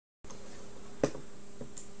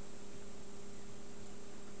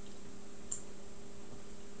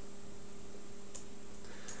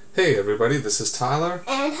Hey everybody, this is Tyler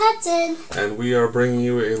and Hudson, and we are bringing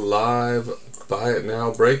you a live Buy It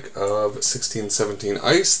Now break of 1617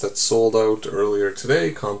 Ice that sold out earlier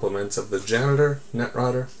today, compliments of the janitor,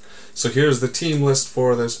 Netrider. So here's the team list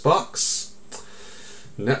for this box.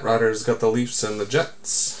 Netrider's got the Leafs and the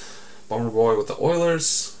Jets, Bummer Boy with the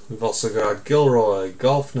Oilers. We've also got Gilroy,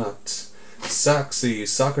 Golf Nut, Saxy,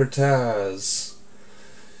 Soccer Taz,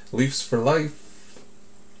 Leafs for Life,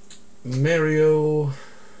 Mario,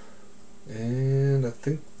 and I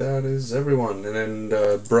think that is everyone. And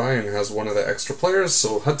then Brian has one of the extra players,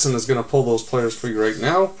 so Hudson is going to pull those players for you right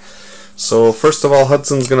now. So first of all,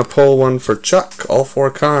 Hudson's going to pull one for Chuck, all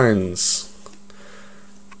four kinds.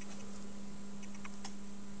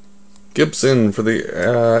 Gibson for the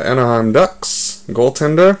Anaheim Ducks,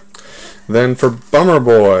 goaltender. Then for Bummer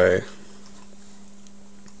Boy,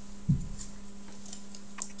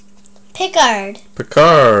 Picard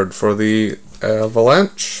for the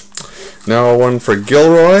Avalanche. Now one for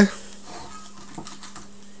Gilroy.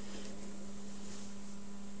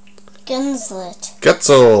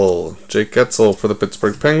 Getzel. Jake Getzel for the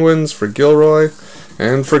Pittsburgh Penguins, for Gilroy.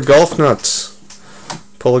 And for Golf Nut,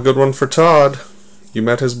 pull a good one for Todd. You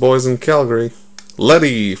met his boys in Calgary.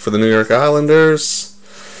 Letty for the New York Islanders.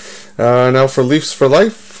 Now for Leafs for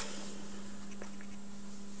Life.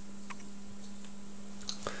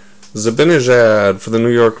 Zabinajad for the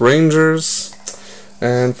New York Rangers.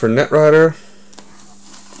 And for Netrider,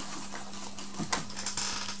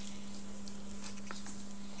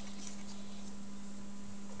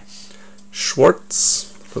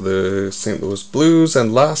 Schwartz for the St. Louis Blues.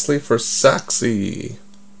 And lastly for Saxy,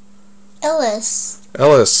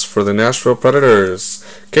 Ellis for the Nashville Predators.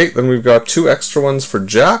 Okay, then we've got two extra ones for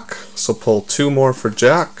Jack, so pull two more for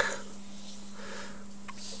Jack.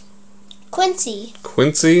 Quincy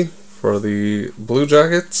for the Blue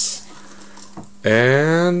Jackets.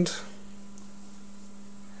 And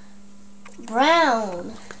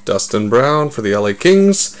Dustin Brown for the LA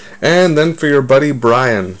Kings. And then for your buddy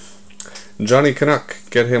Brian, Johnny Canuck,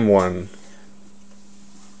 get him one.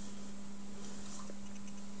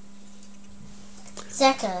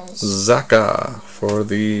 Zaka for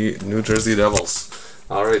the New Jersey Devils.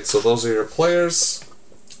 Alright, so those are your players.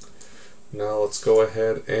 Now let's go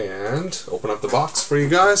ahead and open up the box for you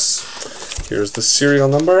guys. Here's the serial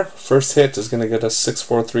number. First hit is going to get a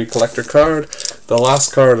 643 collector card. The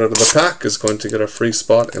last card out of the pack is going to get a free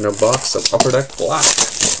spot in a box of Upper Deck Black.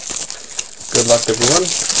 Good luck, everyone.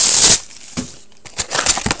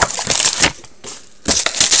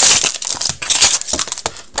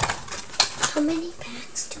 How many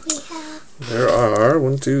packs do we have? There are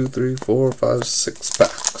 1, 2, 3, 4, 5, 6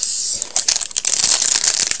 packs.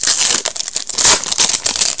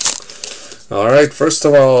 Alright, first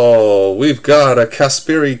of all, we've got a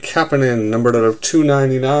Kasperi Kapanen, numbered out of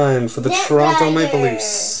 299 for the Toronto Maple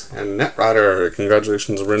Leafs. And Netrider,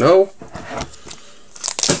 congratulations, Renault.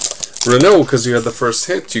 Renault, because you had the first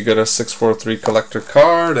hit, you get a 643 collector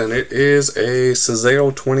card, and it is a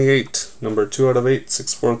Cezeo 28, number 2 out of 8,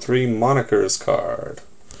 643 Monikers card.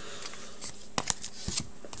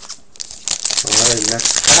 Alright,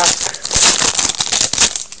 next pack.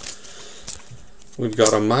 We've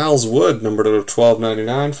got a Miles Wood, numbered out of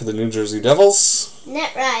 1299 for the New Jersey Devils.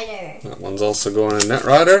 Netrider. That one's also going to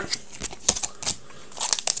Netrider.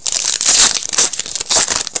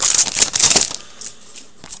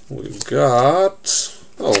 We've got...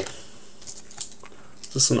 oh.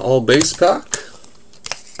 Is this an all base pack?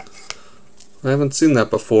 I haven't seen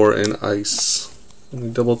that before in Ice. Let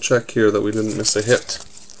me double check here that we didn't miss a hit.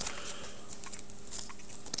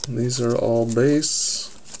 These are all base.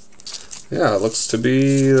 Yeah, it looks to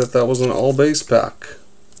be that was an all-base pack.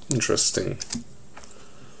 Interesting.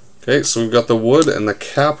 Okay, so we've got the Wood and the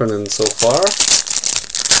Kapanen so far.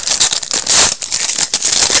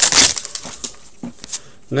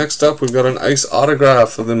 Next up, we've got an Ice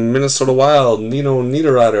autograph of the Minnesota Wild, Nino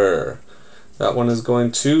Niederreiter. That one is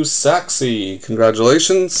going to Saxy.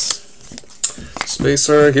 Congratulations.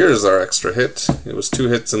 Spacer, here's our extra hit. It was 2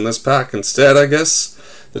 hits in this pack instead, I guess.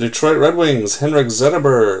 The Detroit Red Wings, Henrik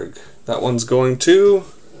Zetterberg. That one's going to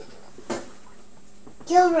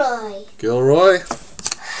Gilroy.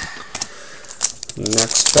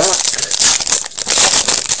 Next pack.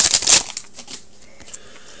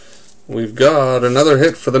 We've got another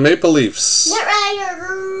hit for the Maple Leafs.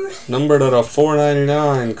 Numbered at a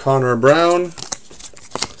 499, Connor Brown.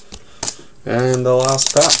 And the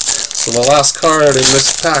last pack. So the last card in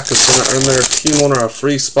this pack is going to earn their team owner a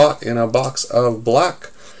free spot in a box of black.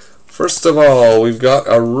 First of all, we've got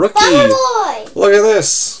a rookie. Look at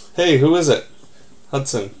this. Hey, who is it?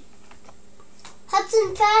 Hudson.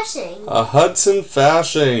 Hudson Fasching. A Hudson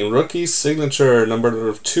Fasching rookie signature, number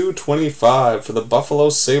 225 for the Buffalo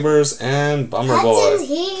Sabres and Bummer Hudson's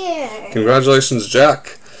Boy. here. Congratulations,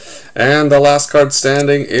 Jack. And the last card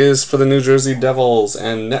standing is for the New Jersey Devils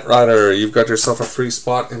and Netrider. You've got yourself a free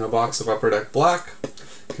spot in a box of Upper Deck Black.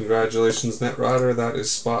 Congratulations, Netrider. That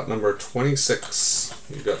is spot number 26.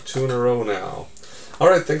 You've got 2 in a row now.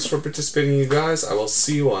 Alright, thanks for participating, you guys. I will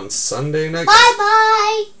see you on Sunday night.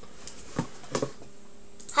 Bye-bye.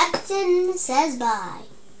 Hudson says bye.